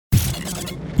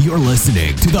You're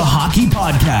listening to the Hockey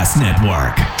Podcast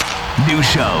Network. New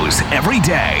shows every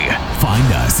day.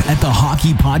 Find us at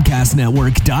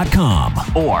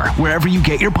thehockeypodcastnetwork.com or wherever you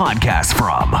get your podcasts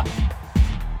from.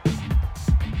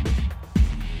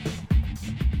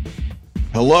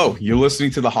 Hello, you're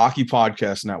listening to the Hockey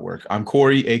Podcast Network. I'm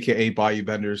Corey, aka Bayou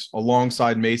Benders,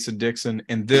 alongside Mason Dixon,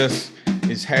 and this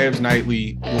is Habs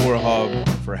Nightly, your hub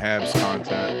for Habs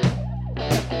content.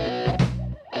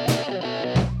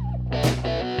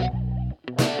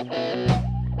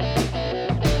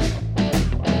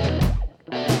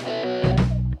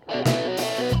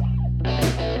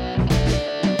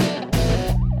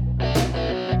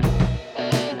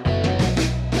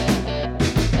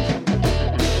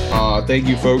 Thank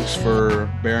you, folks,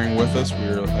 for bearing with us.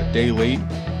 We're a day late,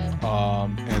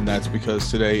 and that's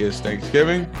because today is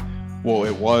Thanksgiving. Well,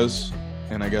 it was,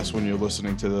 and I guess when you're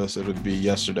listening to this, it would be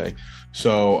yesterday.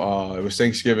 So it was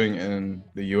Thanksgiving in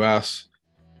the U.S.,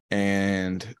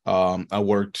 and I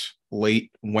worked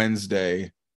late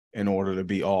Wednesday in order to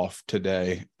be off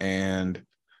today, and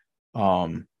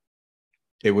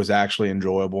it was actually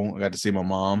enjoyable. I got to see my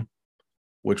mom,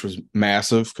 which was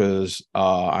massive because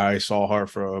I saw her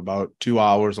for about 2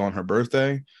 hours on her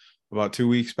birthday about 2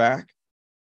 weeks back.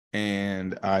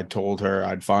 And I told her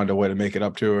I'd find a way to make it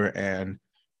up to her. And it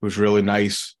was really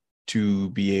nice to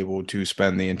be able to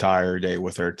spend the entire day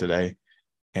with her today.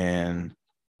 And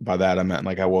by that, I meant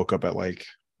I woke up at I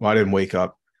didn't wake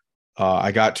up.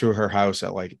 I got to her house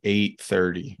at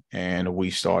 8:30 and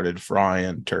we started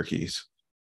frying turkeys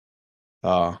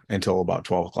until about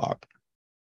 12 o'clock.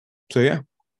 So, yeah.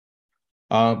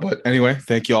 But anyway,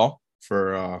 thank you all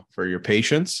for your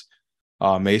patience.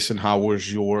 Mason, how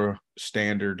was your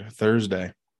standard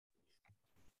Thursday?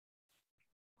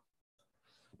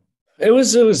 It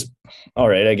was all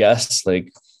right, I guess.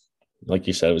 Like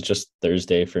you said, it was just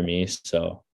Thursday for me,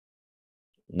 so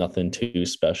nothing too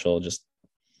special. Just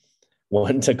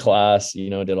went to class,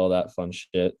 did all that fun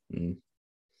shit. And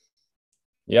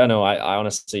yeah, no, I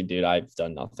honestly, dude, I've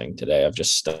done nothing today. I've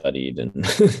just studied and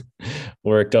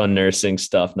worked on nursing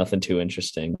stuff. Nothing too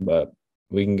interesting, but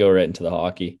we can go right into the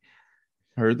hockey.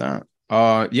 Heard that.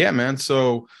 Yeah, man.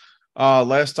 So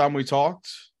last time we talked,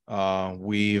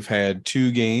 we've had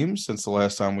 2 games since the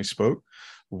last time we spoke.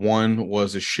 One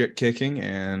was a shit kicking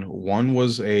and one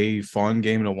was a fun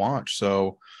game to watch.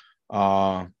 So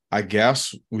I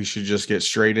guess we should just get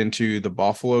straight into the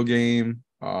Buffalo game.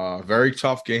 Very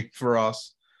tough game for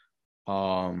us.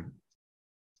 A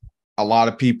lot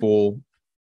of people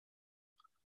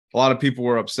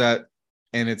were upset,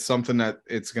 and it's something that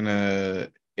it's gonna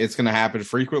happen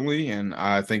frequently, and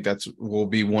I think will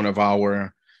be one of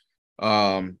our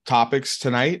topics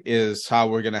tonight is how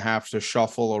we're gonna have to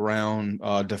shuffle around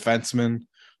defensemen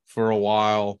for a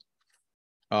while,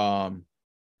 and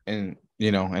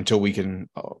until we can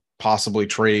possibly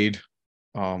trade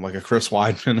like a Chris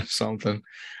Weidman or something.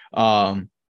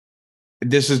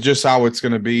 This is just how it's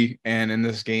going to be. And in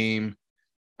this game,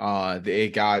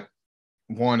 it got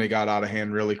out of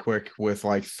hand really quick with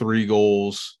 3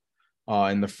 goals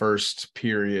in the first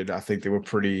period. I think they were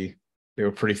pretty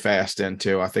fast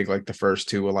into. I think the first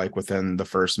 2 were within the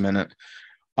first minute,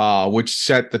 which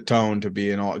set the tone to be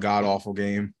an god awful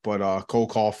game. But Cole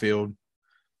Caulfield,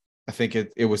 I think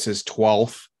it was his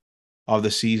 12th of the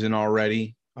season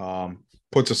already.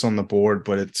 Puts us on the board,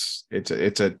 but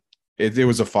it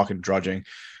was a fucking drudging.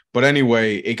 But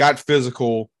anyway, it got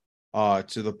physical to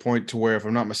the point to where, if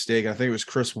I'm not mistaken, I think it was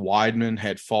Chris Weidman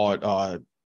had fought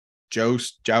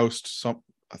Joust. I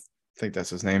think that's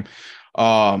his name.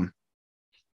 It's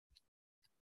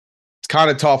kind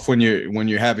of tough when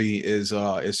you're heavy is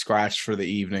scratched for the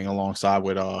evening alongside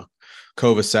with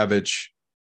Kovacevic.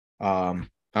 I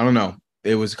don't know.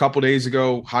 It was a couple days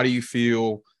ago. How do you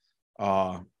feel?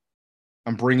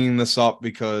 I'm bringing this up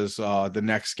because the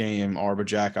next game, Arba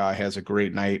Jacki has a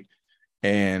great night,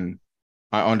 and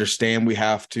I understand we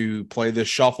have to play this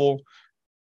shuffle,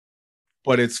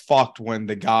 but it's fucked when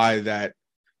the guy that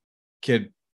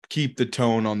can keep the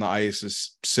tone on the ice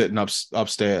is sitting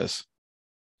upstairs.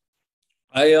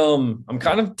 I'm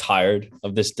kind of tired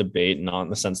of this debate, not in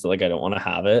the sense that I don't want to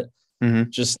have it.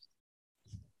 Mm-hmm. Just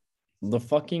the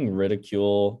fucking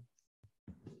ridicule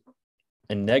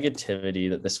and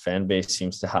negativity that this fan base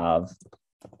seems to have,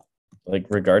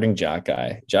 regarding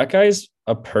Jacki. Jacki is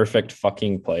a perfect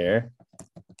fucking player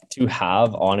to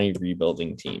have on a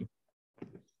rebuilding team.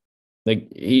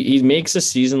 He makes a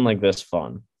season like this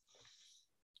fun.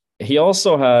 He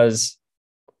also has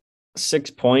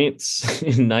 6 points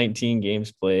in 19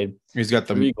 games played. He's got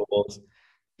 3 goals.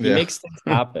 He makes things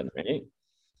happen, right?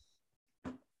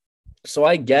 So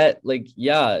I get like,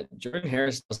 yeah, Jordan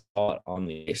Harris does a lot on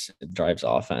the ice. It drives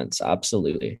offense.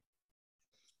 Absolutely.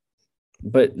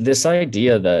 But this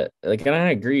idea that, like, and I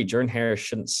agree, Jordan Harris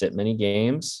shouldn't sit many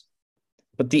games,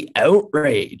 but the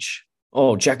outrage,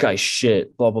 oh, Jack guy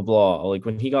shit, blah, blah, blah. Like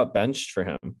when he got benched for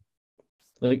him,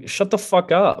 like, shut the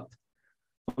fuck up.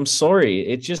 I'm sorry.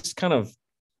 It just kind of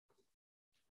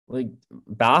like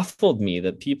baffled me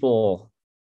that people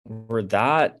were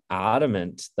that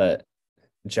adamant that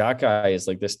Jack guy is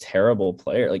like this terrible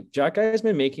player. Like Jack guy has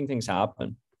been making things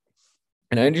happen.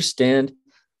 And I understand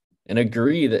and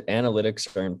agree that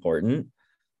analytics are important,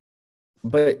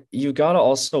 but you got to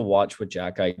also watch what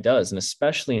Jack guy does. And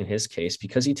especially in his case,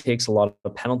 because he takes a lot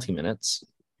of penalty minutes,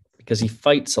 because he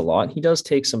fights a lot, he does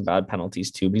take some bad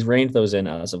penalties too, but he's reined those in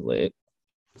as of late.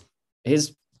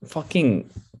 His fucking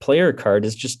player card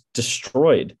is just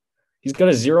destroyed. He's got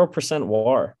a 0%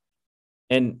 WAR.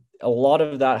 And a lot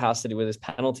of that has to do with his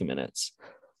penalty minutes.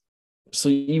 So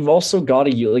you've also got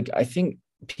to, like, I think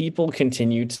people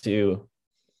continue to,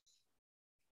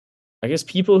 I guess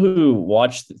people who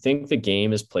think the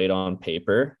game is played on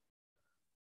paper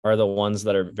are the ones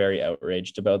that are very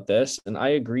outraged about this. And I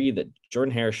agree that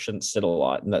Jordan Harris shouldn't sit a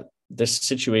lot and that this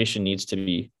situation needs to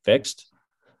be fixed.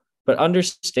 But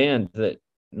understand that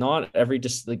not every,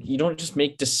 like, you don't just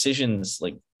make decisions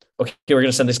like, okay, we're going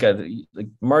to send this guy. Like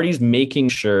Marty's making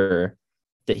sure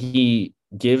that he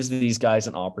gives these guys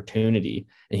an opportunity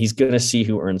and he's going to see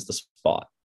who earns the spot.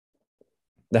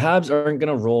 The Habs aren't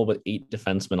going to roll with 8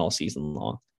 defensemen all season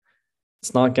long.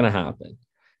 It's not going to happen.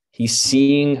 He's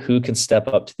seeing who can step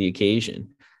up to the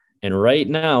occasion. And right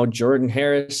now, Jordan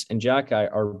Harris and Jack Guy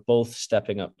are both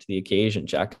stepping up to the occasion,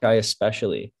 Jack Guy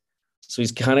especially. So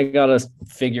he's kind of got to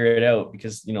figure it out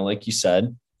because, you know, like you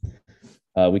said,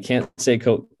 we can't send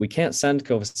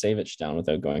Kovacevic down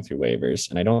without going through waivers.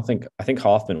 And I think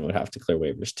Hoffman would have to clear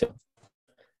waivers too.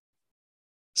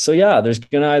 So yeah, there's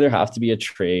going to either have to be a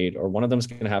trade or one of them is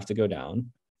going to have to go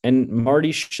down. And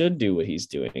Marty should do what he's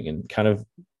doing and kind of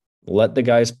let the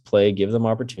guys play, give them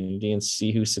opportunity and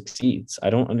see who succeeds. I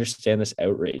don't understand this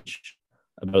outrage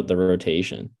about the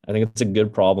rotation. I think it's a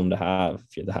good problem to have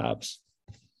if you're the Habs.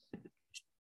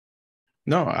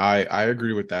 No, I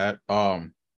agree with that.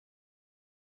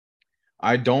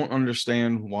 I don't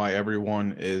understand why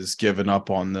everyone is giving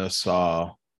up on this,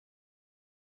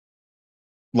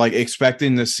 like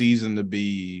expecting the season to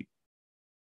be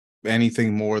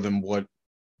anything more than what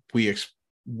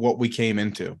we came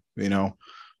into, you know,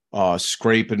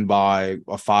 scraping by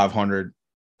a 500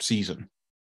 season.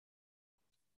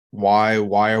 Why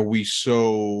are we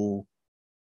so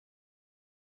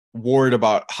worried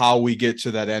about how we get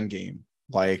to that end game?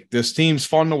 Like, this team's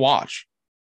fun to watch,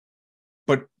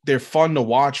 but they're fun to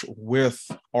watch with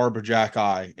Arber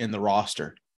Xhekaj in the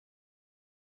roster.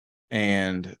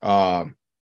 And I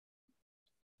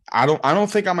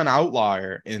don't think I'm an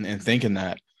outlier in thinking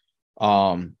that.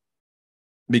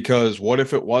 Because what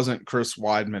if it wasn't Chris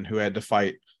Weidman who had to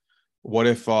fight? What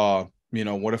if one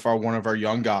of our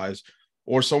young guys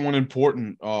or someone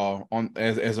important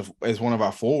as one of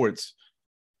our forwards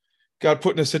got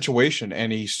put in a situation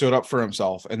and he stood up for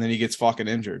himself and then he gets fucking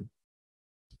injured?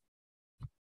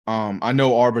 I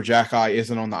know Arber Xhekaj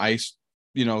isn't on the ice,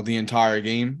 you know, the entire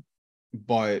game,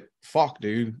 but fuck,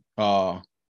 dude.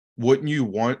 Wouldn't you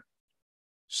want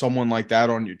someone like that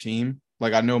on your team?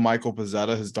 Like, I know Michael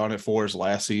Pezzetta has done it for us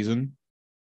last season,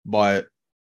 but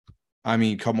I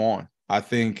mean, come on. I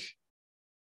think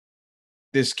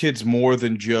this kid's more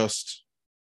than just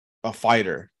a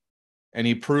fighter. And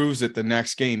he proves it the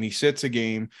next game. He sits a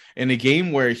game in a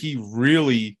game where he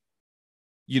really,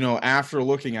 you know, after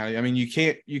looking at it, I mean, you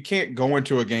can't go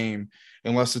into a game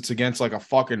unless it's against like a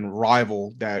fucking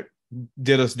rival that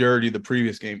did us dirty the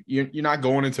previous game. You're not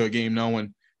going into a game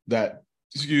knowing that,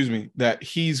 that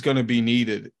he's going to be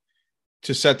needed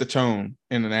to set the tone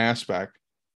in an aspect.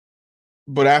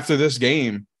 But after this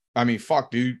game, I mean,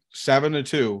 fuck, dude,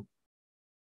 7-2.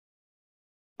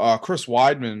 Chris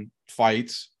Weidman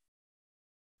fights.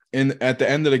 And at the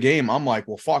end of the game, I'm like,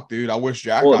 well, fuck, dude, I wish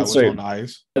Jack was on the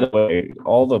ice. By the way,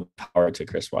 all the power to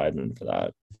Chris Weidman for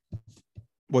that.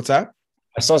 What's that?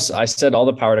 I said all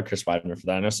the power to Chris Weidman for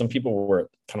that. I know some people were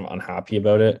kind of unhappy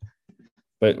about it,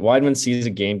 but Weidman sees a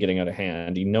game getting out of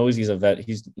hand. He knows he's a vet.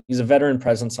 He's a veteran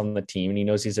presence on the team, and he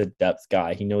knows he's a depth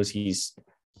guy. He knows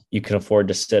you can afford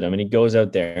to sit him, and he goes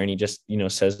out there and he just, you know,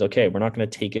 says, okay, we're not going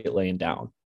to take it laying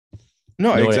down.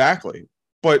 No, you know exactly.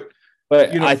 But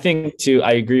you know, I think too,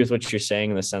 I agree with what you're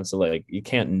saying in the sense of like, you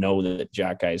can't know that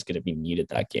Jack Guy is going to be needed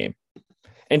that game.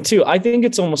 And two, I think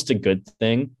it's almost a good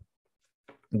thing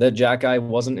that Jack Guy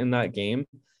wasn't in that game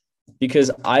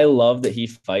because I love that he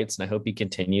fights and I hope he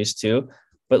continues to.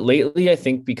 But lately, I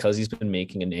think because he's been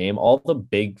making a name, all the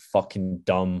big fucking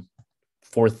dumb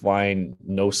fourth line,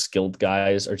 no skilled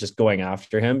guys are just going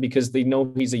after him because they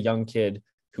know he's a young kid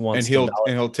who wants he'll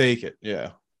take it.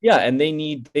 Yeah. Yeah. And they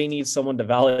need someone to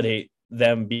validate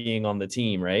them being on the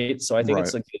team. Right. So I think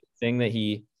it's a good thing that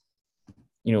he,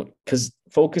 because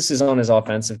focuses on his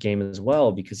offensive game as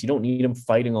well, because you don't need him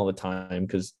fighting all the time.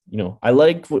 Because, I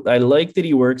like that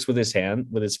he works with his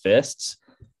fists,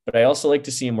 but I also like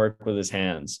to see him work with his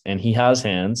hands, and he has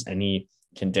hands and he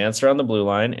can dance around the blue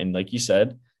line. And like you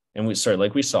said, we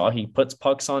saw, he puts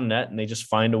pucks on net and they just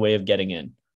find a way of getting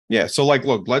in. Yeah. So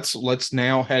look, let's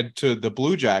now head to the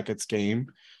Blue Jackets game.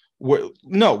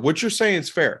 What you're saying is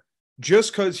fair.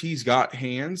 Just because he's got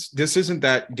hands, this isn't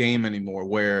that game anymore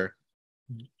where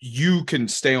you can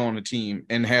stay on a team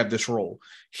and have this role.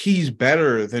 He's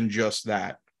better than just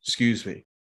that. Excuse me.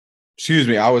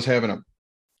 I was having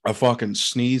a fucking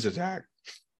sneeze attack.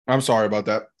 I'm sorry about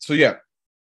that. So yeah,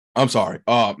 I'm sorry.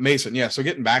 Mason. Yeah. So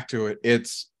getting back to it,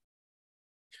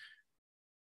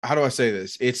 how do I say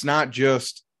this? It's not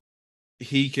just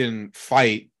he can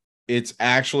fight. It's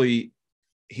actually,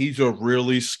 he's a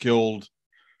really skilled,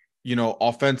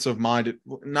 offensive-minded,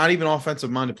 not even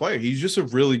offensive-minded player. He's just a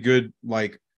really good,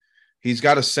 he's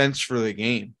got a sense for the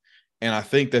game. And I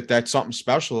think that that's something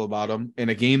special about him. In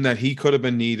a game that he could have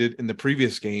been needed in the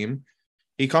previous game,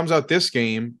 he comes out this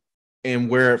game, and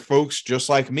where folks just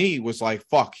like me was like,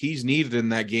 fuck, he's needed in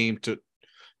that game to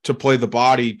play the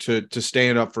body, to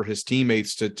stand up for his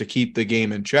teammates, to keep the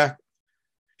game in check.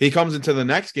 He comes into the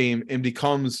next game and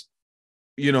becomes,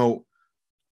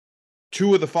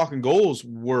 two of the fucking goals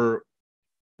were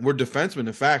defensemen.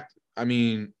 In fact, I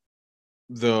mean,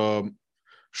 the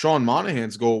Sean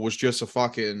Monahan's goal was just a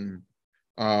fucking,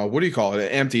 what do you call it?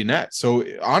 An empty net. So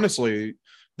honestly,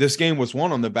 this game was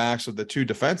won on the backs of the two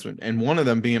defensemen, and one of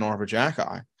them being Arber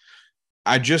Xhekaj.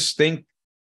 I just think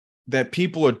that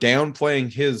people are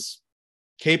downplaying his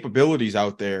capabilities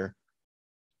out there,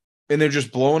 and they're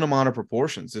just blowing him out of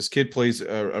proportions. This kid plays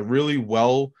a really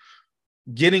well,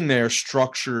 getting there,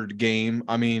 structured game.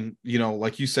 I mean,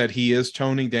 like you said, he is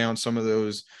toning down some of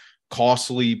those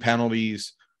costly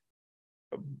penalties,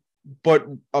 but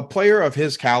a player of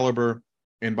his caliber,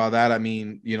 and by that I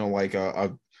mean,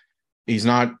 he's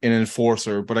not an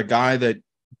enforcer, but a guy that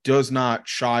does not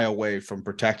shy away from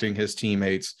protecting his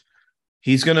teammates.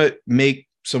 He's going to make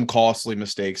some costly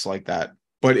mistakes like that,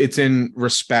 but it's in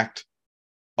respect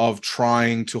of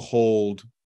trying to hold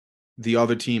the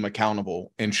other team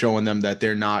accountable and showing them that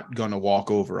they're not going to walk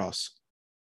over us.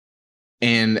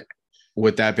 And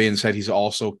with that being said, he's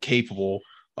also capable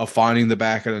of finding the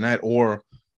back of the net or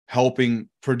helping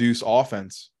produce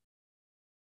offense.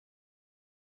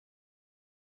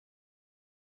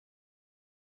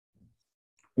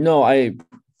 No, I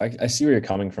see where you're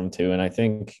coming from too. And I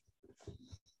think,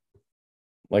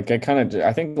 like I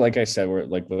said, we're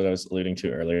like what I was alluding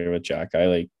to earlier with Jack,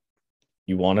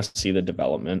 you want to see the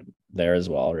development there as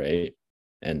well, right?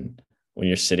 And when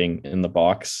you're sitting in the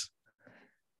box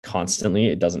constantly,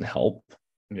 it doesn't help.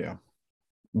 Yeah.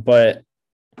 But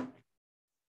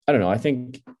I don't know. I don't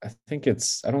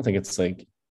think it's like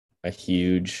a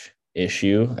huge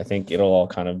issue. I think it'll all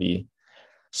kind of be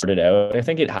sorted out. I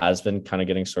think it has been kind of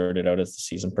getting sorted out as the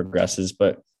season progresses,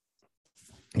 but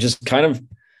just kind of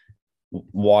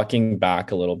walking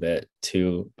back a little bit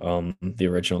to the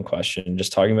original question,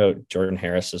 just talking about Jordan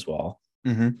Harris as well.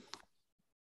 Mm-hmm.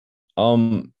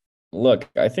 Look,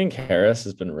 I think Harris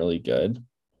has been really good,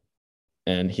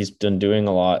 and he's been doing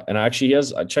a lot. And actually,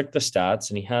 I checked the stats,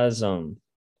 and he has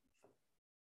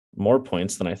more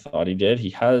points than I thought he did. He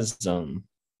has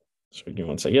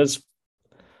he has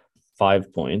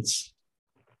 5 points.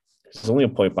 He's only a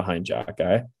point behind Jack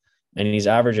Guy, and he's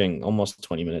averaging almost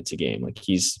 20 minutes a game. Like,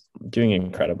 he's doing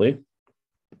incredibly.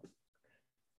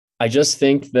 I just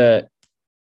think that,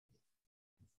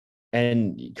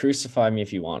 and crucify me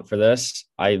if you want for this,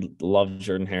 I love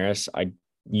Jordan Harris.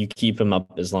 You keep him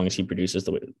up as long as he plays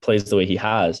the way he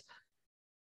has.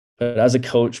 But as a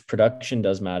coach, production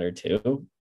does matter too.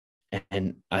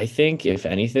 And I think, if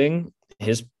anything,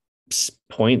 his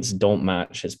points don't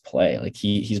match his play. Like,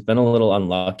 he's been a little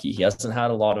unlucky. He hasn't had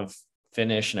a lot of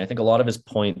finish, and I think a lot of his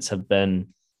points have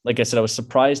been, like I said, I was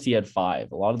surprised he had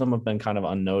 5. A lot of them have been kind of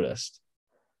unnoticed.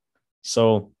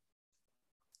 So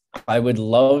I would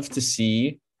love to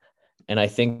see, and I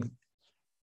think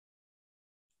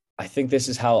this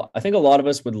is how I think a lot of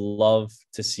us would love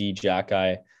to see Jack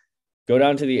Guy go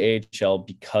down to the AHL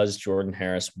because Jordan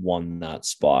Harris won that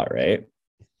spot, right?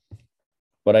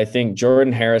 But I think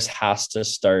Jordan Harris has to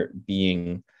start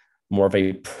being more of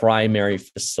a primary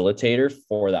facilitator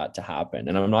for that to happen.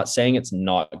 And I'm not saying it's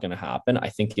not going to happen. I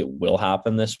think it will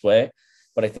happen this way.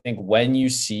 But I think when you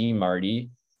see Marty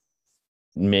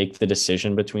make the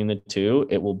decision between the two,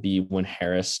 it will be when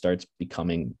Harris starts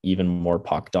becoming even more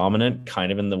puck dominant,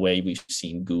 kind of in the way we've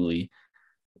seen Gooley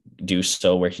do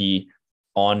so, where he,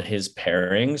 on his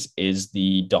pairings, is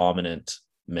the dominant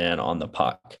man on the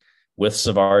puck. With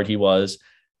Savard, he was.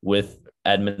 With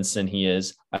Edmondson, he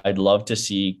is. I'd love to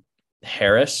see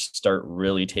Harris start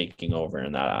really taking over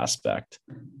in that aspect.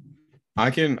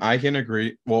 I can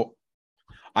agree. Well,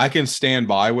 I can stand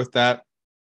by with that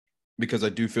because I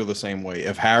do feel the same way.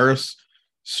 If Harris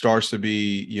starts to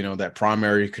be, that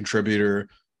primary contributor,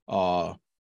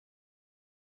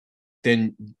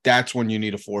 then that's when you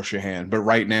need to force your hand. But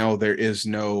right now there is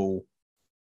no,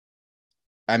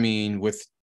 with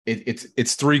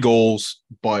it's 3 goals,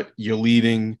 but you're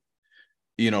leading,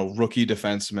 rookie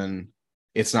defenseman.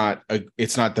 It's not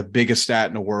the biggest stat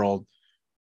in the world,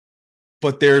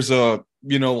 but there's no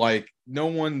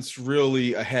one's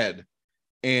really ahead.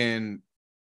 And,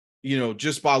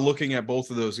 just by looking at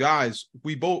both of those guys,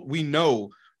 we know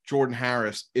Jordan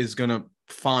Harris is going to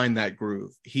find that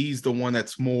groove. He's the one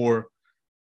that's more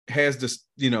has this,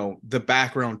 the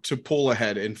background to pull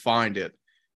ahead and find it.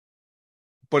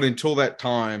 But until that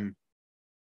time,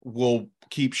 we'll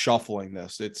keep shuffling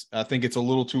this. I think it's a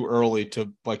little too early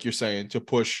to, like you're saying, to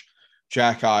push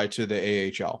Jack High to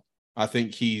the AHL. I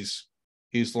think he's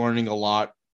learning a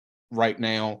lot right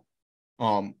now.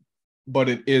 But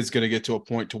it is going to get to a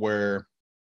point to where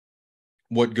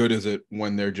what good is it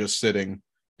when they're just sitting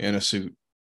in a suit?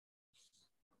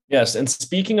 Yes, and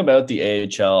speaking about the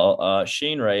AHL,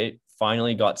 Shane Wright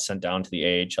finally got sent down to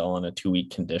the AHL on a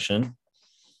 2-week condition.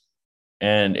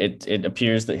 And it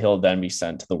appears that he'll then be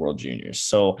sent to the World Juniors.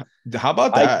 So how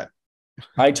about that?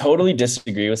 I totally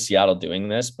disagree with Seattle doing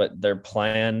this, but their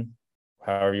plan,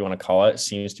 however you want to call it,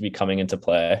 seems to be coming into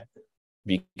play,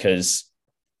 because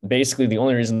basically the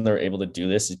only reason they're able to do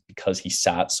this is because he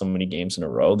sat so many games in a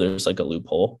row. There's like a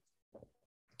loophole.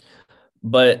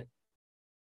 But,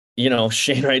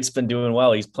 Shane Wright's been doing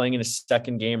well. He's playing in his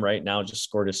second game right now, just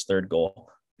scored his 3rd goal.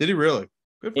 Did he really?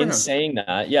 Good for him. Saying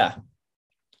that, yeah.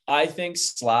 I think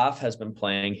Slav has been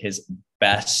playing his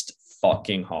best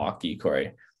fucking hockey,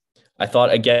 Corey. I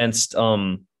thought against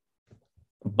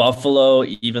Buffalo,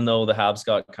 even though the Habs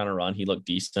got kind of run, he looked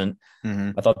decent.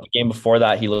 Mm-hmm. I thought the game before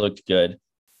that, he looked good.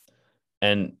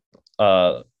 And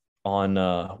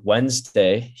on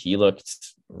Wednesday, he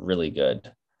looked really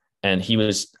good. And I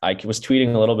was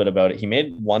tweeting a little bit about it. He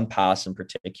made one pass in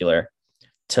particular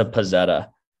to Pizzetta,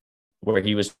 where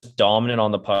he was dominant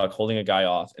on the puck, holding a guy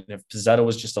off. And if Pizzetta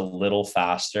was just a little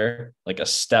faster, like a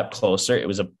step closer, it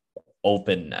was an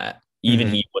open net. Even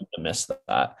he wouldn't have missed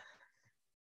that.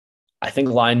 I think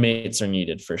line mates are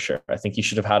needed for sure. I think he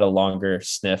should have had a longer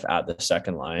sniff at the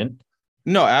second line.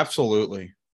 No,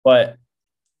 absolutely. But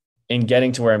in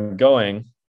getting to where I'm going,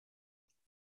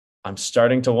 I'm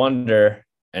starting to wonder,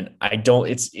 and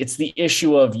it's the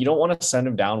issue of, you don't want to send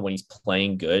him down when he's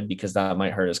playing good, because that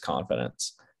might hurt his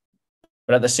confidence.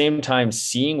 But at the same time,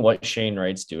 seeing what Shane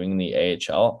Wright's doing in the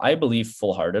AHL, I believe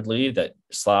full-heartedly that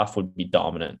Slav would be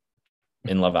dominant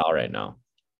in Laval right now.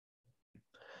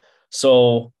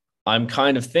 So I'm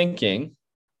kind of thinking,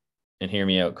 and hear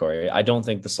me out, Corey, I don't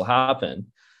think this will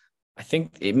happen. I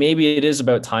think maybe it is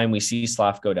about time we see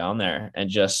Slav go down there and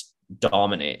just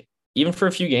dominate, even for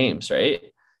a few games, right?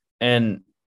 And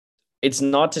it's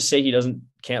not to say he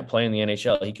can't play in the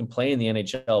NHL. He can play in the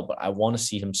NHL, but I want to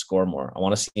see him score more. I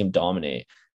want to see him dominate.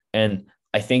 And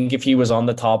I think if he was on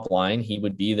the top line, he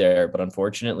would be there. But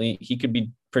unfortunately, he could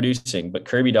be producing. But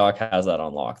Kirby Doc has that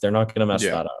on lock. They're not going to mess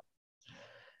that up.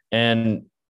 And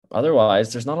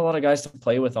otherwise, there's not a lot of guys to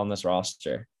play with on this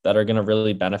roster that are going to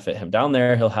really benefit him. Down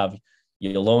there, he'll have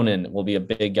Yolonen will be a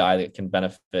big guy that can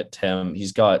benefit him.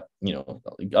 He's got,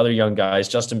 other young guys,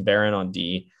 Justin Barron on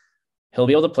D. He'll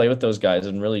be able to play with those guys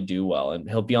and really do well. And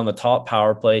he'll be on the top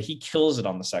power play. He kills it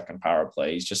on the second power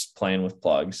play. He's just playing with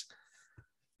plugs.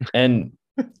 And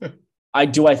I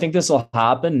think this will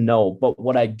happen? No. But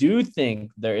what I do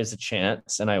think there is a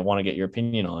chance, and I want to get your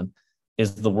opinion on,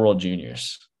 is the World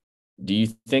Juniors. Do you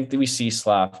think that we see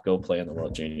Slav go play in the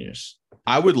World Juniors?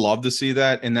 I would love to see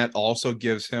that. And that also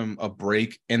gives him a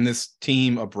break, and this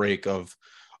team a break of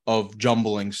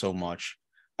jumbling so much.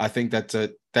 I think that's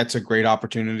a great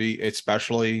opportunity,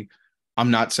 especially, I'm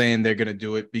not saying they're going to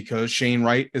do it because Shane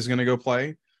Wright is going to go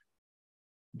play,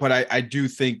 but I do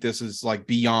think this is like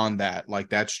beyond that. Like,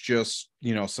 that's just,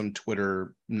 some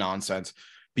Twitter nonsense.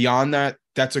 Beyond that,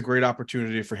 that's a great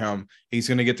opportunity for him. He's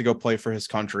going to get to go play for his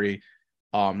country.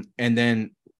 And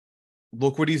then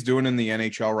look what he's doing in the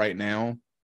NHL right now.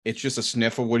 It's just a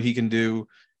sniff of what he can do.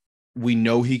 We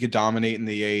know he could dominate in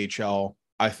the AHL.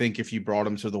 I think if you brought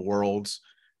him to the Worlds,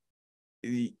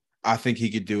 I think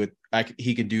he could do it.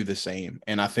 He could do the same.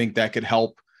 And I think that could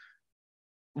help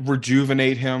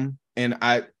rejuvenate him. And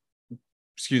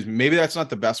excuse me, maybe that's not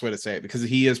the best way to say it because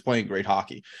he is playing great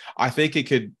hockey. I think it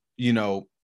could,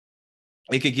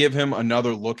 it could give him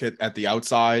another look at the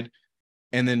outside.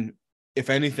 And then if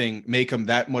anything, make him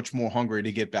that much more hungry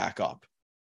to get back up,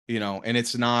 and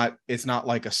it's not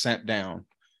like a sent down,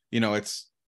 it's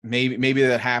maybe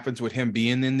that happens with him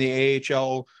being in the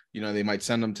AHL, they might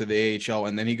send him to the AHL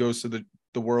and then he goes to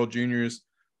the World Juniors.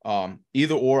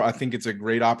 Either or, I think it's a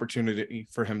great opportunity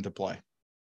for him to play.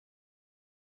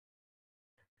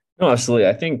 No, absolutely.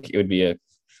 I think it would be a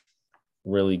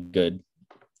really good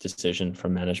decision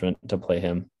from management to play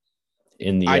him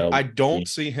in the. I don't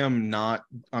see him not.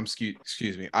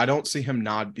 Excuse me. I don't see him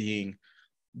not being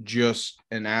just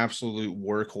an absolute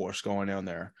workhorse going down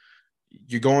there.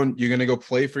 You're going to go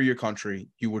play for your country.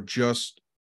 You were just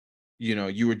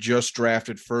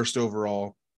drafted first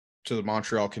overall to the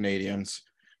Montreal Canadiens.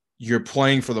 You're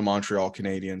playing for the Montreal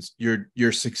Canadiens.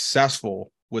 You're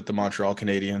successful with the Montreal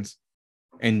Canadiens,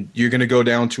 and you're going to go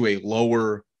down to a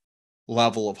lower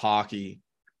level of hockey,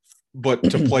 but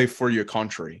to play for your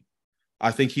country.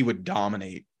 I think he would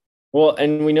dominate. Well,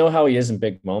 and we know how he is in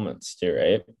big moments too,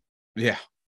 right? Yeah.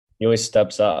 He always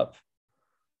steps up.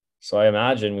 So I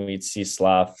imagine we'd see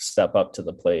Slav step up to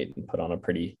the plate and put on a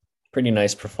pretty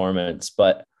nice performance.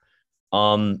 But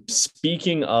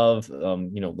speaking of,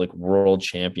 like world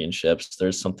championships,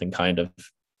 there's something kind of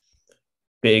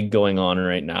big going on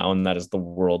right now, and that is the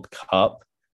World Cup,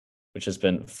 which has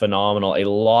been phenomenal. A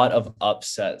lot of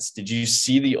upsets. Did you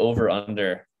see the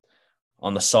over-under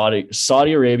on the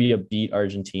Saudi Arabia beat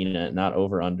Argentina, and that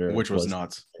over-under? Which was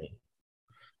nuts.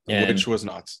 And which was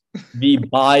nuts. The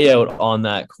buyout on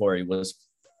that, Corey, was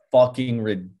fucking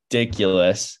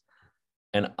ridiculous.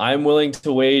 And I'm willing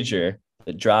to wager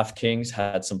that DraftKings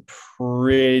had some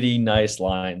pretty nice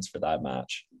lines for that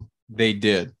match. They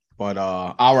did. But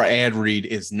our ad read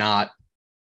is not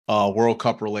World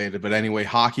Cup related. But anyway,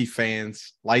 hockey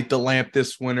fans, light the lamp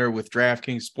this winter with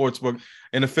DraftKings Sportsbook,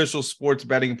 an official sports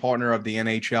betting partner of the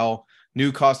NHL.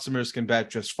 New customers can bet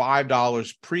just $5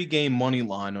 pregame money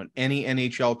line on any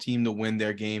NHL team to win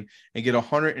their game and get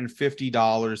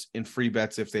 $150 in free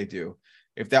bets if they do.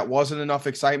 If that wasn't enough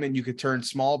excitement, you could turn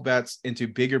small bets into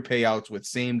bigger payouts with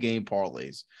same-game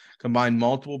parlays. Combine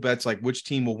multiple bets like which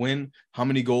team will win, how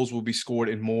many goals will be scored,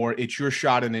 and more. It's your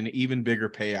shot at an even bigger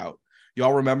payout.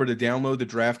 Y'all remember to download the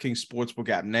DraftKings Sportsbook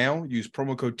app now. Use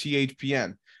promo code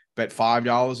THPN. Bet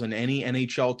 $5 on any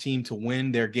NHL team to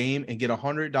win their game and get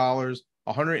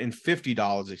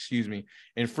 $150,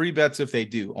 in free bets if they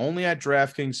do. Only at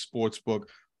DraftKings Sportsbook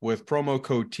with promo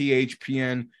code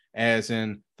THPN, as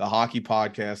in the Hockey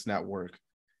Podcast Network.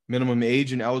 Minimum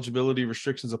age and eligibility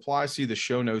restrictions apply. See the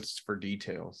show notes for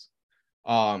details.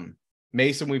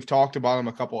 Mason, we've talked about him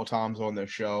a couple of times on this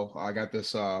show. I got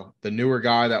this the newer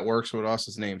guy that works with us.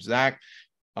 His name's Zach.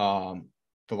 For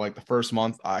like the first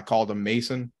month, I called him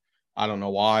Mason. I don't know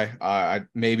why. I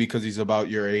maybe because he's about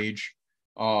your age.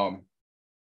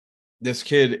 This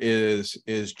kid is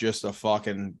just a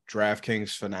fucking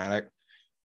DraftKings fanatic,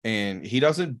 and he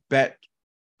doesn't bet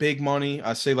big money.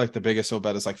 I say like the biggest he'll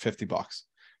bet is like $50,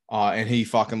 and he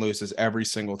fucking loses every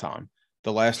single time.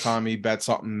 The last time he bet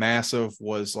something massive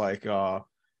was like the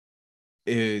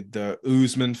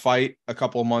Usman fight a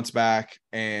couple of months back,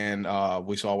 and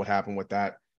we saw what happened with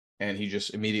that, and he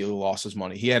just immediately lost his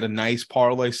money. He had a nice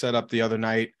parlay set up the other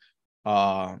night,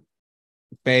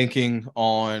 banking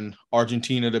on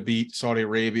Argentina to beat Saudi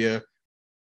Arabia.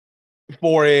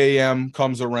 4 a.m.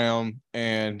 comes around,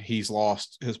 and he's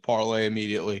lost his parlay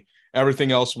immediately.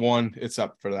 Everything else won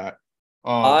except for that.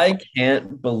 I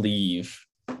can't believe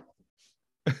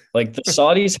like the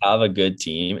Saudis have a good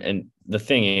team, and the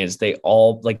thing is they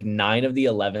all like 9 of the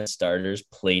 11 starters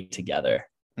played together.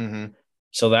 Mm-hmm.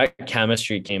 So that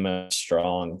chemistry came out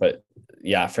strong. But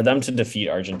yeah, for them to defeat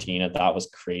Argentina, that was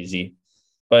crazy.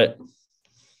 But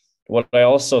what I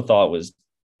also thought was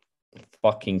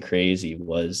fucking crazy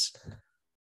was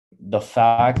the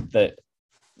fact that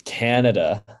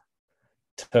Canada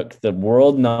took the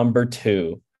world number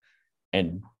 2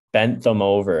 and bent them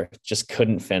over, just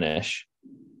couldn't finish.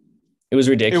 It was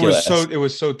ridiculous. It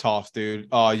was so tough, dude.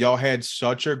 Y'all had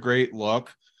such a great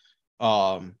look.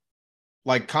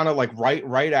 Like kind of like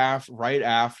right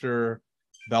after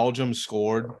Belgium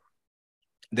scored,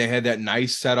 they had that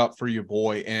nice setup for your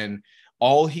boy, and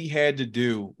all he had to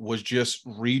do was just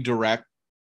redirect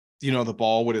the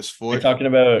ball with his You're foot. talking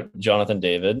about Jonathan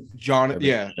David?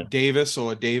 Davis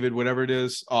or David, whatever it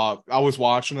is. I was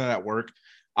watching it at work.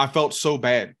 I felt so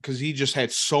bad because he just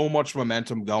had so much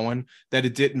momentum going that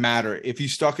it didn't matter. If he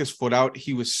stuck his foot out,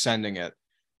 he was sending it.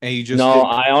 And he just No,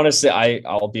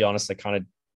 I'll be honest, I kind of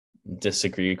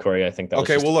disagree, Corey. I think that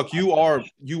okay. Well, look, you are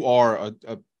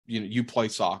you play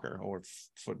soccer or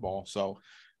football, so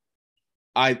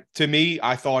I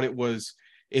thought it was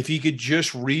if he could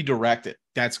just redirect it,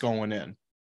 that's going in.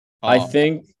 I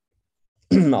think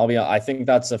I think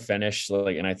that's a finish,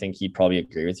 and I think he'd probably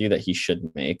agree with you that he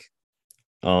should make.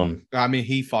 I mean,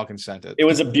 he fucking sent it. It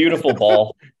was a beautiful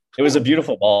ball. It was a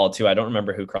beautiful ball too. I don't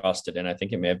remember who crossed it in. I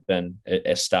think it may have been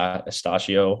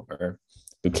Estachio or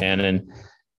Buchanan.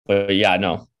 But yeah,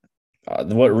 no.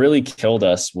 What really killed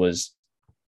us was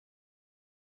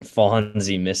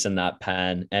Fonzie missing that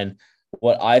pen. And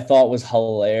what I thought was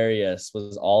hilarious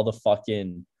was all the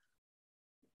fucking,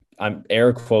 I'm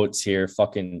air quotes here,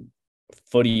 fucking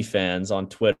footy fans on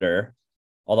Twitter,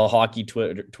 all the hockey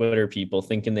Twitter people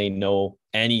thinking they know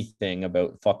anything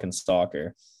about fucking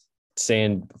soccer,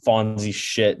 saying Fonzie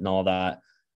shit and all that.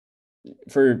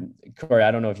 For Corey, I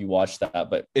don't know if you watched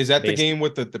that, but is that the game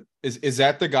with is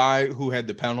that the guy who had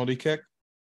the penalty kick?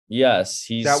 Yes,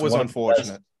 that was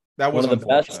unfortunate. That was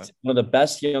unfortunate. One of the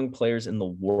best young players in the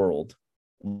world,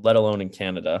 let alone in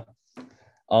Canada.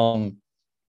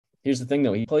 Here's the thing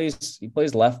though, he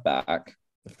plays left back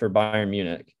for Bayern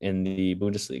Munich in the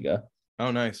Bundesliga. Oh,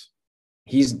 nice.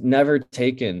 He's never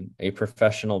taken a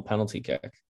professional penalty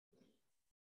kick.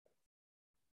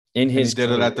 He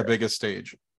did it at the biggest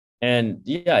stage. And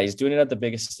yeah, he's doing it at the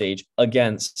biggest stage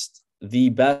against the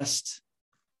best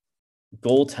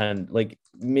goaltender. Like,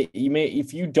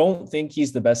 if you don't think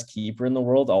he's the best keeper in the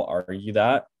world, I'll argue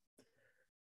that.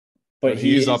 But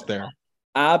he's up there.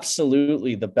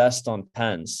 Absolutely the best on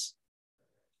pens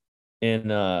in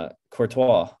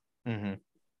Courtois. Mm-hmm.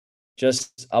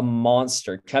 Just a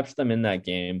monster. Kept them in that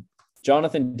game.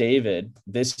 Jonathan David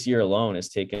this year alone has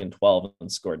taken 12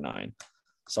 and scored 9.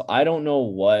 So I don't know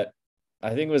what.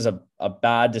 I think it was a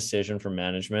bad decision for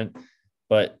management.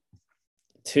 But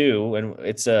 2, and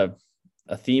it's a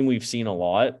theme we've seen a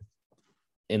lot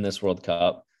in this World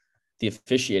Cup, the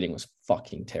officiating was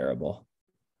fucking terrible.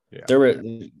 Yeah.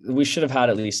 We should have had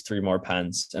at least 3 more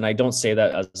pens. And I don't say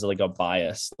that as like a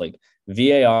bias. Like,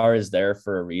 VAR is there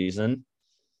for a reason.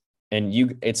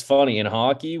 And it's funny, in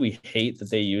hockey, we hate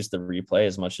that they use the replay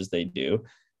as much as they do.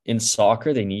 In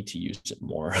soccer, they need to use it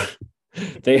more.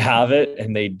 They have it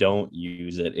and they don't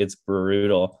use it. It's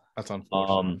brutal. That's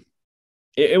unfortunate.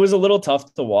 It was a little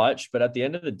tough to watch, but at the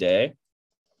end of the day,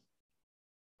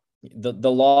 the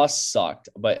loss sucked.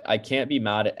 But I can't be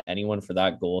mad at anyone for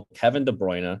that goal. Kevin De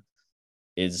Bruyne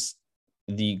is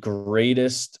the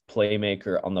greatest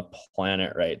playmaker on the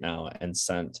planet right now and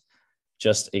sent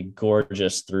just a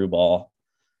gorgeous through ball.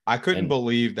 I couldn't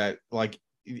believe that. Like,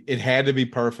 it had to be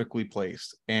perfectly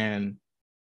placed. And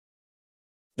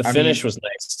the finish was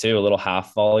nice too. A little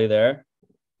half volley there.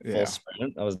 Yeah. Full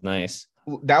sprint. That was nice.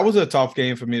 That was a tough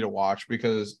game for me to watch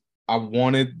because I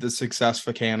wanted the success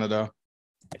for Canada.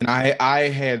 And I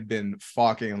had been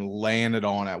fucking landed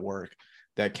on at work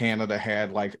that Canada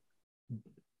had, like,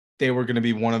 they were going to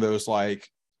be one of those like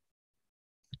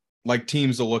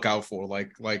teams to look out for.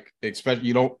 Like expect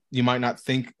you might not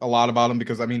think a lot about them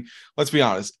because, I mean, let's be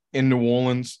honest, in New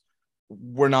Orleans,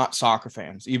 we're not soccer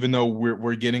fans, even though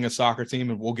we're getting a soccer team,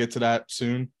 and we'll get to that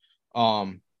soon. They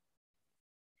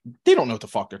don't know what the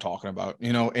fuck they're talking about,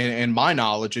 and my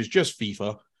knowledge is just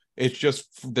FIFA. It's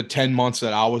just the 10 months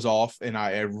that I was off and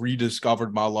I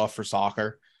rediscovered my love for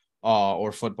soccer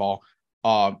or football.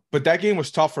 But that game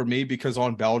was tough for me because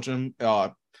on Belgium,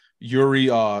 Yuri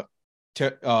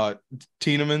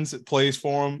Tielemans plays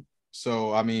for him.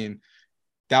 So, I mean,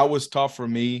 that was tough for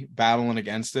me battling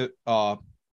against it.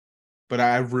 But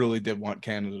I really did want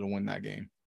Canada to win that game.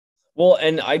 Well,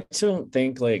 and I don't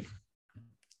think, like,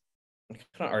 I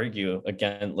kind of argue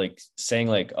again, like saying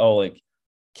like, oh, like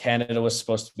Canada was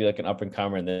supposed to be like an up and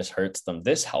comer and this hurts them.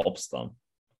 This helps them.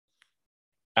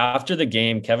 After the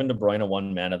game, Kevin De Bruyne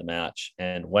won man of the match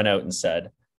and went out and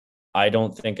said, I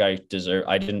don't think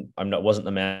wasn't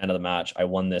the man of the match. I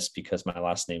won this because my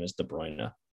last name is De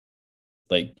Bruyne.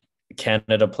 Like,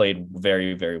 Canada played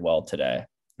very, very well today.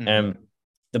 Mm-hmm. And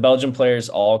the Belgian players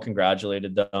all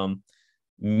congratulated them.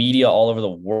 Media all over the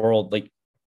world. Like,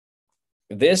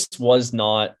 this was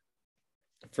not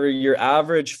for your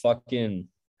average fucking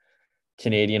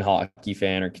Canadian hockey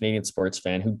fan or Canadian sports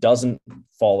fan who doesn't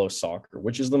follow soccer,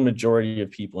 which is the majority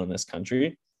of people in this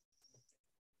country,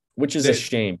 which is a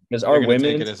shame because our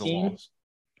women's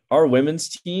our women's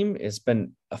team has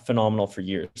been phenomenal for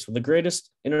years. So the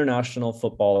greatest international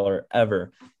footballer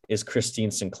ever is Christine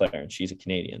Sinclair, and she's a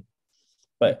Canadian.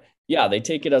 But yeah, they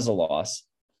take it as a loss.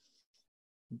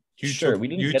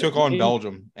 You took on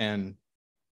Belgium, and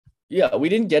yeah, we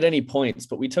didn't get any points,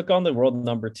 but we took on the world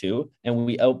number 2 and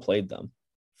we outplayed them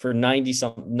for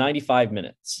 95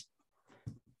 minutes.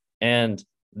 And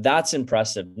that's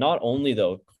impressive. Not only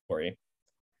though, Corey,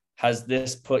 has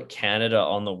this put Canada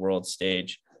on the world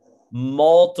stage,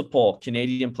 multiple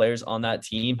Canadian players on that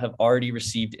team have already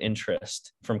received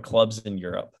interest from clubs in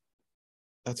Europe.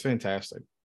 That's fantastic.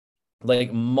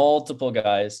 Like multiple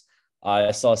guys.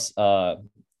 I saw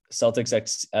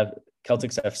Celtics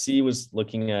FC was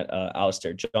looking at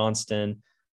Alistair Johnston,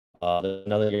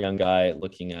 another young guy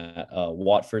looking at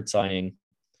Watford signing.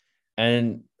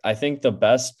 And I think the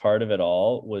best part of it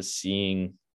all was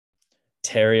seeing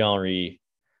Thierry Henry,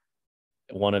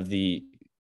 one of the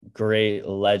great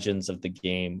legends of the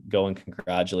game, go and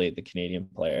congratulate the Canadian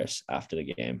players after the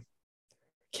game.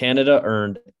 Canada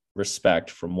earned respect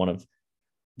from one of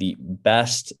the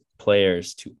best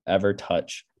players to ever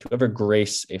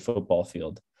grace a football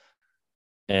field.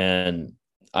 And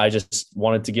I just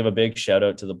wanted to give a big shout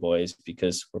out to the boys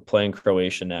because we're playing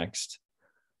Croatia next.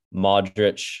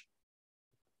 Modric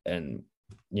and,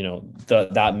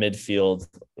 that midfield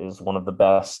is one of the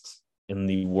best in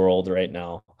the world right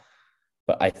now.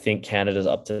 But I think Canada's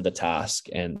up to the task,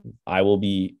 and I will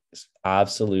be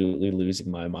absolutely losing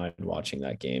my mind watching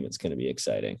that game. It's going to be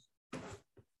exciting.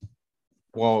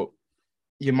 Well,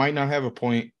 you might not have a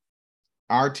point.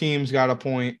 Our team's got a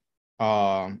point,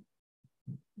 but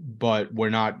we're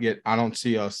not yet. I don't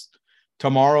see us.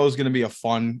 Tomorrow is going to be a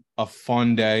fun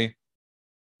day.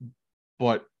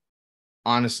 But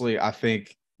honestly, I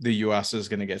think the U.S. is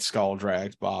going to get skull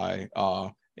dragged by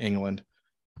England.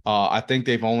 I think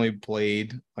they've only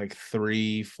played like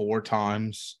 3-4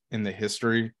 times in the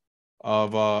history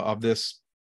of this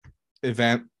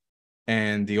event,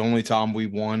 and the only time we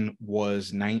won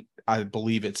was I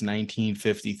believe it's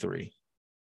 1953.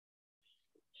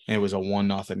 And it was a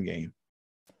 1-0 game.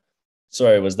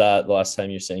 Sorry, was that the last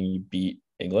time you're saying you beat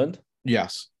England?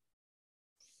 Yes.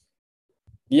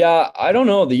 Yeah, I don't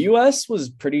know. The U.S. was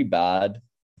pretty bad.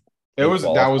 That was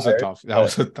a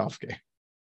tough game.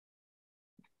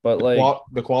 But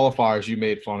the qualifiers, you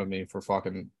made fun of me for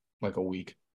fucking like a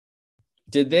week.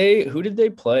 Who did they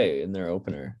play in their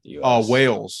opener? The US?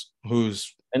 Wales,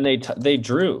 and they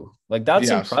drew. Like that's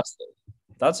impressive.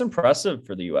 That's impressive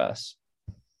for the US.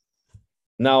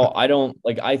 Now I don't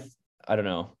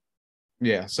know.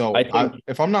 Yeah, so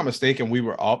if I'm not mistaken, we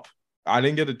were up. I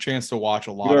didn't get a chance to watch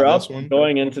a lot of this one.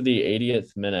 Going into the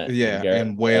 80th minute. Yeah,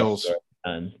 and Wales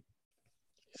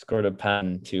scored a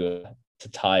pen to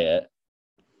tie it.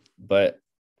 But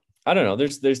I don't know.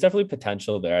 There's definitely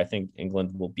potential there. I think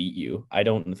England will beat you. I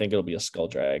don't think it'll be a skull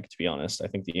drag, to be honest. I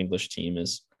think the English team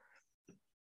is.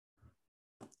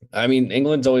 I mean,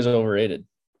 England's always overrated.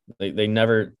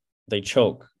 They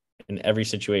choke in every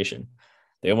situation.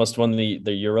 They almost won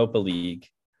the Europa League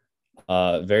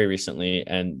very recently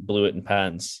and blew it in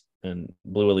pens and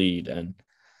blew a lead. And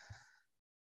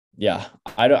yeah,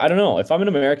 I don't know. If I'm an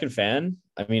American fan,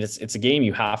 I mean, it's a game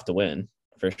you have to win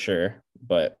for sure.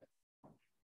 But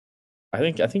I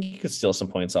think you could steal some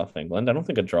points off England. I don't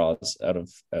think a draw is out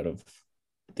of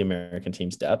the American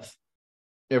team's depth.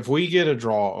 If we get a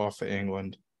draw off of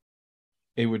England,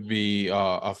 it would be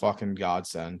a fucking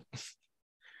godsend.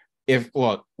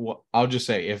 I'll just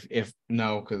say if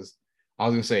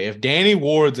Danny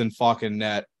Ward's in fucking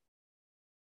net,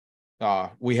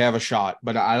 we have a shot.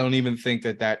 But I don't even think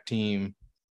that team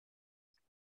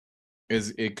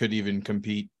could even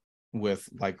compete with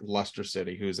like Leicester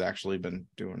City, who's actually been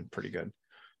doing pretty good.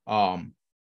 I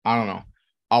don't know.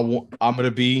 I'm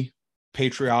gonna be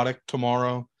patriotic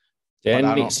tomorroot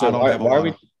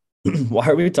Why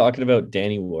are we talking about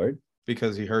Danny Ward?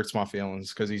 Because he hurts my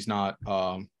feelings. Because he's not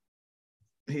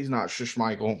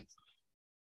Schmeichel.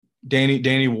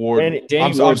 Danny Ward.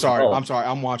 I'm sorry.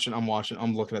 I'm watching.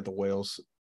 I'm looking at the Wales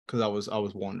because I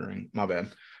was wondering. My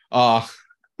bad. Never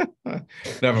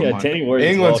mind. Danny Ward.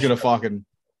 England's gonna fucking.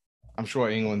 I'm sure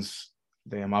England's.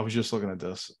 Damn, I was just looking at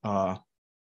this. They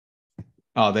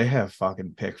have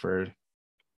fucking Pickford.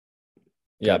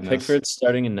 Yeah, goodness. Pickford's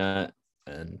starting in net,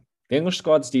 and the English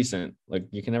squad's decent. Like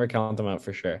you can never count them out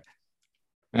for sure.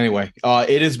 Anyway,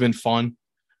 it has been fun.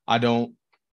 I don't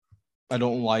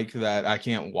like that I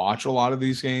can't watch a lot of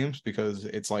these games because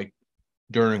it's like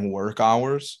during work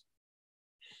hours.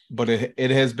 But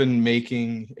it has been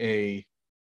making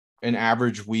an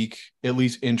average week at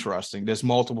least interesting. There's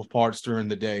multiple parts during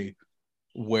the day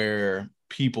where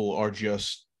people are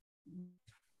just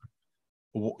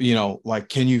You know, like,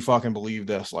 can you fucking believe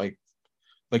this? Like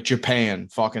Japan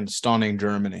fucking stunning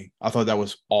Germany. I thought that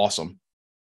was awesome.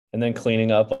 And then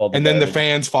cleaning up all the And then the garbage.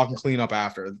 fans fucking clean up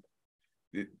after.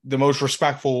 The most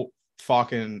respectful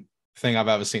fucking thing I've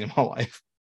ever seen in my life.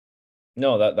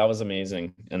 No, that was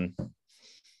amazing. And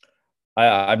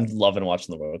I'm loving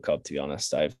watching the World Cup, to be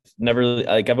honest. I've never really,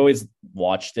 like, I've always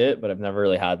watched it, but I've never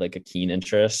really had like a keen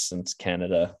interest since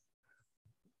Canada.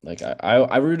 Like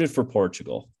I rooted for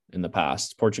Portugal in the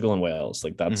past, Portugal and Wales.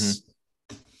 Like that's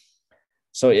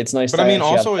so it's nice But to I mean,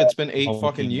 actually have also it's been 8 home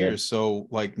fucking team here. years. So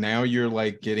like now you're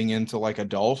like getting into like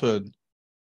adulthood.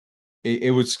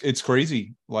 It's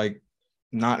crazy, like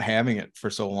not having it for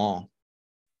so long.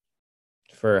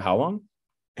 For how long?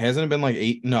 Hasn't it been like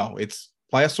 8? No, it's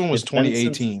last one was It's been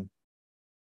since 2018,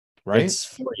 right? it's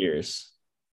 4 years.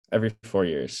 Every 4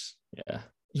 years. Yeah.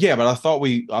 Yeah, but I thought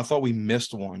we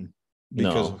missed one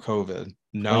because of No. COVID.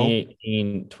 No.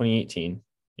 2018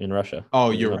 in Russia. Oh, It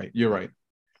was you're not- right. You're right.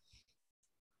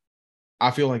 I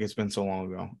feel like it's been so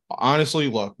long ago. Honestly,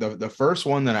 look, the first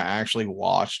one that I actually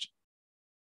watched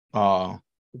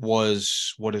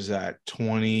was, what is that?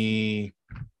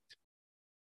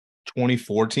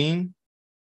 2014,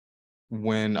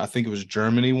 when I think it was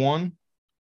Germany won,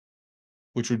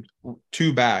 which would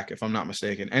two back if I'm not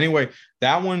mistaken. Anyway,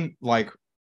 that one like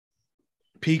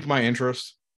piqued my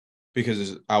interest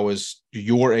because I was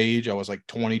your age. I was like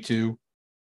 22.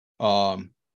 And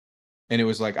it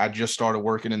was like I just started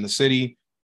working in the city,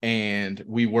 and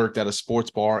we worked at a sports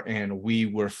bar, and we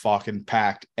were fucking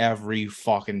packed every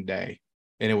fucking day.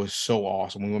 And it was so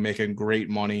awesome. We were making great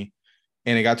money.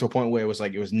 And it got to a point where it was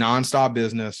nonstop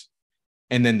business.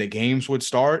 And then the games would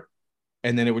start,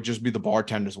 and then it would just be the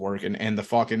bartenders working, and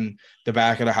the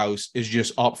back of the house is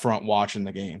just up front watching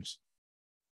the games.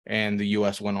 And the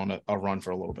US went on a run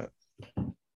for a little bit.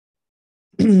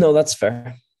 No, that's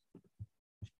fair.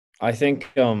 I think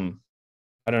I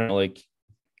don't know, like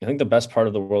I think the best part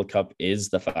of the World Cup is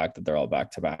the fact that they're all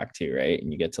back to back too, right?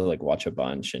 And you get to like watch a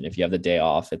bunch. And if you have the day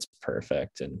off, it's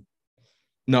perfect. And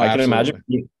No, I can absolutely.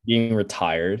 imagine being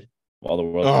retired while the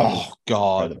World Cup is Oh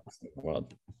God. the best in the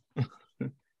world.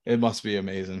 It must be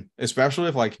amazing, especially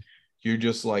if like you're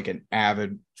just like an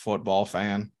avid football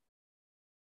fan.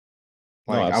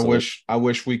 No, Like absolutely. I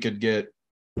wish we could get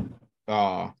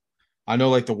I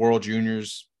know like the World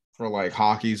Juniors for like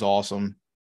hockey's awesome.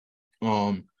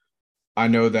 Um I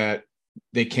know that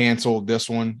they canceled this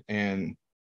one, and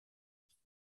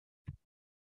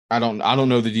I don't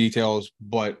know the details,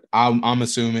 but I'm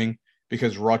assuming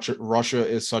because Russia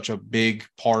is such a big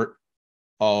part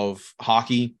of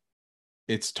hockey,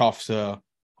 it's tough to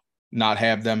not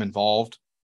have them involved,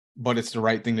 but it's the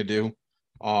right thing to do.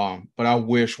 But I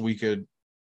wish we could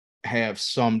have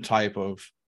some type of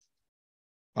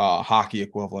hockey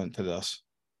equivalent to this,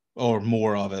 or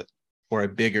more of it, or a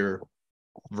bigger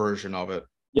version of it.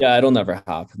 Yeah, it'll never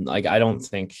happen. Like, I don't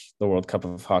think the World Cup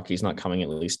of hockey is not coming at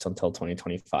least until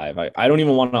 2025. I don't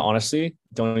even want to, honestly,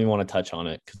 don't even want to touch on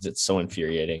it because it's so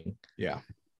infuriating. Yeah,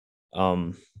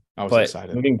 Um, I was but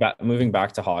excited. moving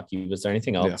back to hockey, was there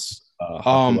anything Yeah. else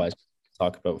hockey wise to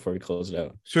talk about before we close it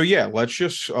out? So yeah, let's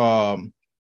just I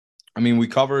mean, we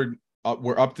covered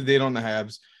we're up to date on the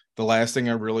Habs. The last thing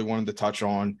I really wanted to touch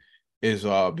on is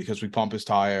because we pump his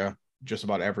tire just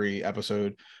about every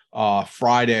episode.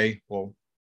 Friday, well,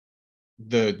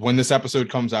 when this episode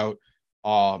comes out,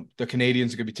 the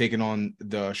Canadians are going to be taking on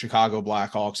the Chicago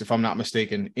Blackhawks, if I'm not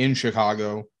mistaken, in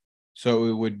Chicago. So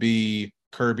it would be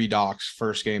Kirby Doc's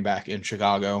first game back in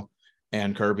Chicago,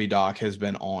 and Kirby Doc has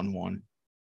been on one.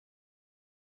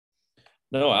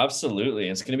 No, absolutely.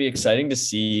 It's going to be exciting to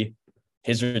see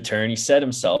his return. He said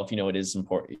himself, it is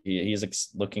important. He's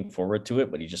looking forward to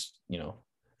it, but he just,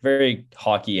 very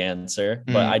hockey answer.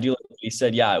 But I do, he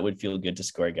said, yeah, it would feel good to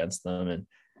score against them. And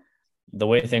the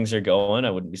way things are going,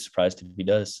 I wouldn't be surprised if he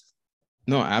does.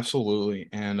 No, absolutely.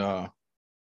 And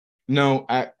no,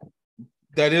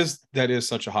 that is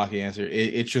such a hockey answer.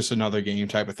 It's just another game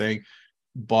type of thing.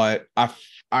 But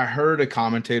I heard a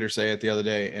commentator say it the other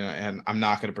day, and I'm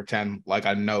not going to pretend like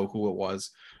I know who it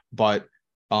was, but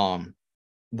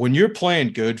when you're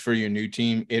playing good for your new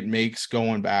team, it makes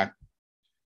going back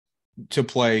to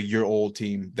play your old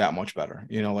team that much better.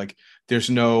 Like there's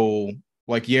no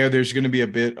like, yeah, there's going to be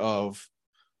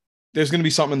there's going to be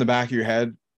something in the back of your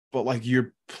head, but like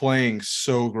you're playing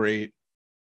so great,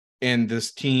 and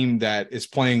this team that is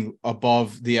playing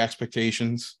above the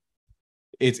expectations,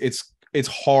 it's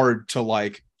hard to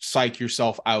like psych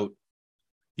yourself out,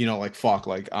 like fuck,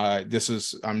 like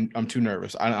I'm too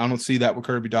nervous. I don't see that with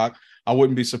Kirby Doc. I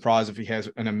wouldn't be surprised if he has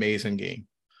an amazing game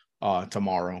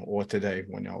tomorrow or today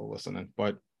when y'all are listening.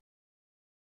 But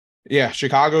Yeah,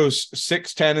 Chicago's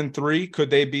 6-10-3. Could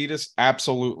they beat us?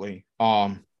 Absolutely.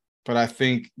 But I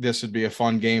think this would be a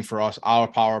fun game for us. Our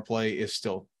power play is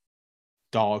still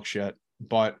dog shit,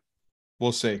 but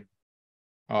we'll see.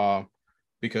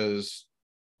 Because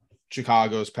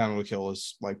Chicago's penalty kill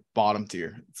is like bottom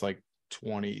tier. It's like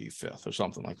 25th or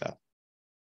something like that.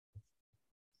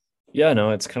 Yeah,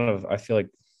 no, it's kind of, I feel like,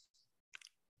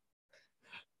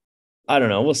 I don't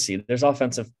know. We'll see. There's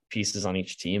offensive pieces on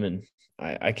each team, and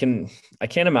I can't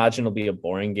imagine it'll be a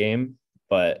boring game,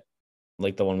 but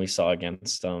like the one we saw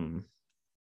against oh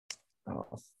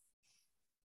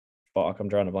fuck, I'm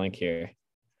drawing a blank here.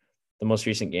 The most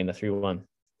recent game, the 3-1.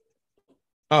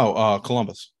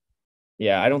 Columbus.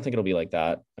 Yeah, I don't think it'll be like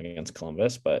that against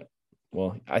Columbus, but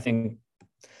well, I think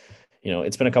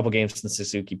it's been a couple games since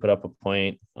Suzuki put up a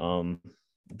point.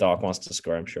 Doc wants to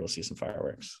score. I'm sure we'll see some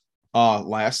fireworks.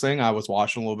 Last thing, I was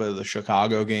watching a little bit of the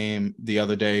Chicago game the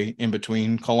other day in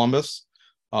between Columbus.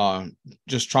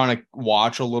 Just trying to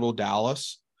watch a little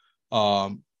Dallas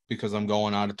because I'm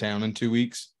going out of town in 2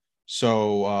 weeks.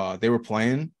 So they were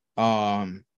playing.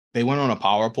 They went on a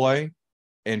power play,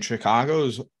 and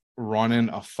Chicago's running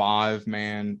a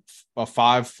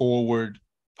 5-forward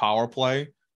power play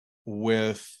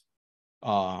with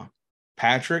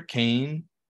Patrick Kane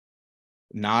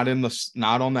not on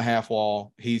the half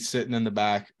wall. He's sitting in the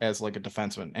back as like a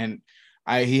defenseman, and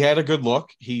he had a good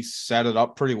look. He set it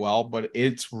up pretty well, but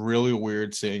it's really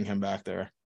weird seeing him back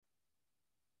there.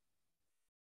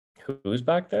 Who's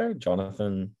back there?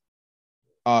 Jonathan.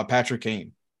 Patrick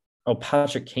Kane. Oh,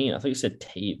 Patrick Kane. I thought you said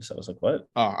Taves. I was like, what?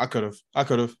 I could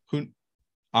have. Who?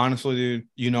 Honestly, dude,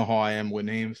 you know how I am with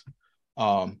names.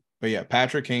 But yeah,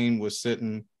 Patrick Kane was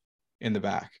sitting in the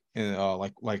back, in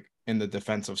like in the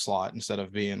defensive slot instead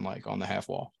of being like on the half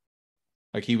wall.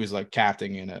 Like he was like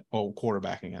captaining it,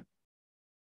 quarterbacking it.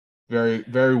 Very,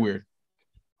 very weird.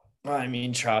 I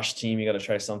mean, trash team. You got to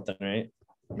try something, right?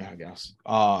 Yeah, I guess.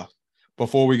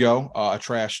 Before we go,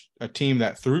 a team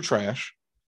that threw trash.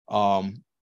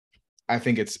 I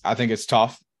think it's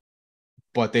tough,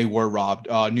 but they were robbed.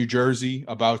 New Jersey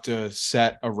about to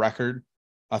set a record,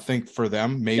 I think, for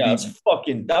them. Maybe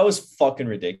that was fucking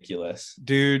ridiculous.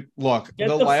 Dude, look,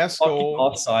 the last goal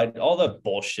offside, all the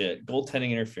bullshit,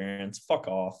 goaltending interference, fuck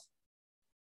off.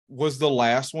 Was the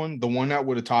last one, the one that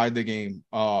would have tied the game.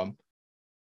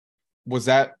 Was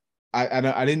that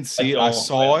I didn't see it. I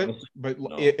saw it, but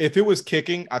no. If it was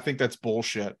kicking, I think that's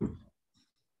bullshit.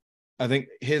 I think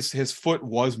his foot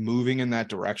was moving in that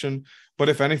direction, but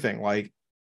if anything, like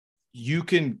you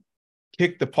can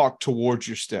kick the puck towards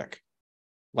your stick.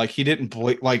 Like he didn't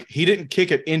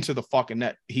kick it into the fucking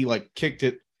net. He like kicked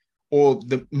it or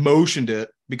motioned it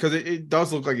because it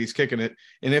does look like he's kicking it.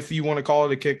 And if you want to call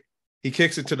it a kick, he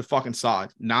kicks it to the fucking side,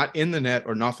 not in the net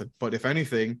or nothing. But if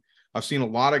anything, I've seen a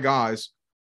lot of guys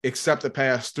accept the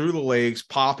pass through the legs,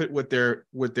 pop it with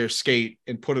their skate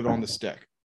and put it on the stick.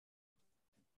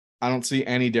 I don't see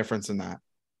any difference in that.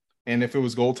 And if it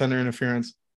was goaltender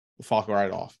interference, fuck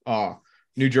right off.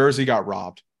 New Jersey got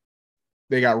robbed.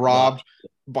 They got robbed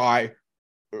by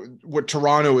what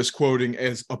Toronto is quoting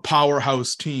as a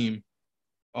powerhouse team.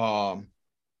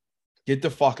 Get the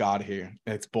fuck out of here.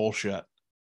 It's bullshit.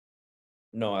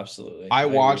 No, absolutely. I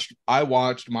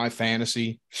watched my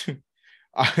fantasy.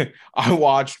 I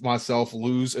watched myself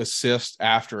lose assist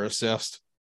after assist.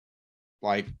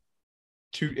 Like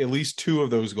at least two of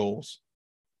those goals.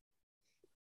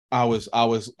 I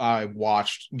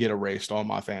watched get erased on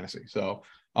my fantasy. So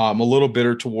I'm a little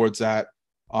bitter towards that.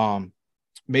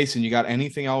 Mason, you got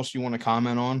anything else you want to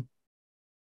comment on?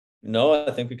 No,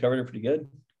 I think we covered it pretty good.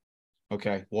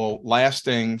 Okay. Well, last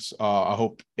things, I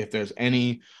hope if there's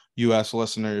any U.S.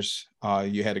 listeners,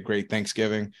 you had a great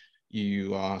Thanksgiving.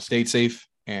 You stayed safe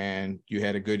and you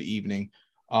had a good evening.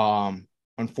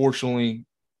 Unfortunately,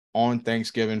 on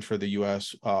Thanksgiving for the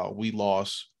U.S., we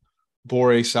lost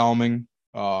Bore Salming,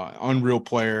 unreal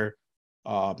player,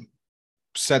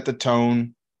 set the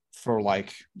tone for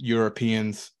like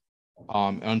Europeans.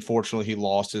 Unfortunately, he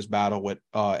lost his battle with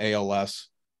ALS.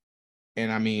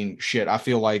 And I mean, shit, I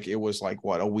feel like it was like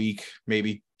a week,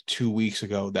 maybe 2 weeks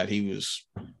ago that he was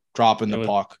dropping the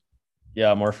puck.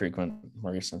 Yeah, more frequent,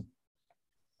 more recent.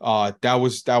 That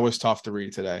was tough to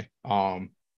read today. But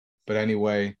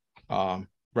anyway,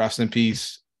 rest in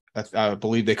peace. I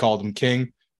believe they called him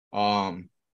King.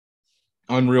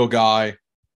 Unreal guy.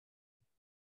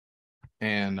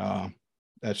 And I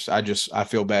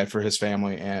feel bad for his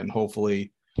family, and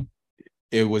hopefully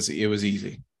it was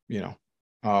easy,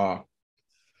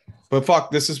 But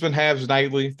fuck, this has been Habs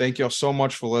Nightly. Thank y'all so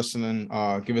much for listening.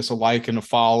 Give us a like and a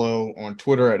follow on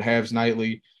Twitter at Habs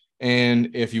Nightly And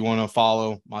if you want to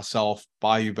follow myself,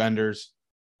 Bayou Benders,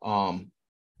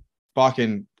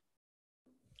 fucking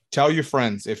tell your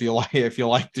friends if you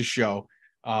like the show.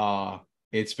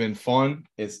 It's been fun.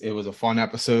 It was a fun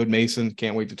episode, Mason.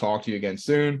 Can't wait to talk to you again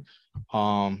soon.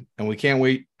 And we can't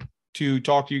wait to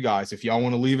talk to you guys. If y'all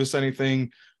want to leave us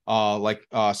anything,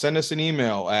 send us an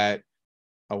email at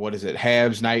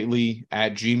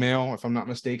habsnightly@gmail.com, if I'm not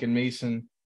mistaken, Mason.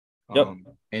 Yep.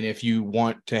 And if you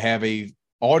want to have a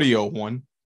audio one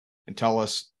and tell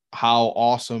us how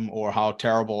awesome or how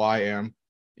terrible I am,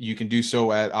 you can do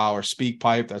so at our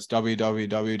SpeakPipe. That's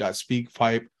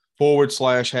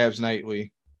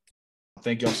www.speakpipe.com/habsnightly.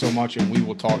 Thank y'all so much, and we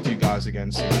will talk to you guys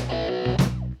again soon.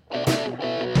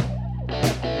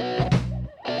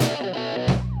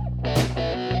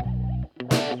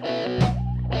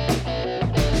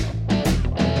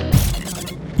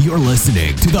 You're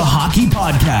listening to the Hockey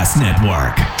Podcast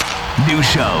Network. New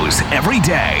shows every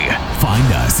day.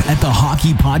 Find us at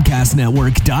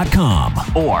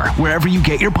thehockeypodcastnetwork.com or wherever you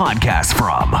get your podcasts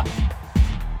from.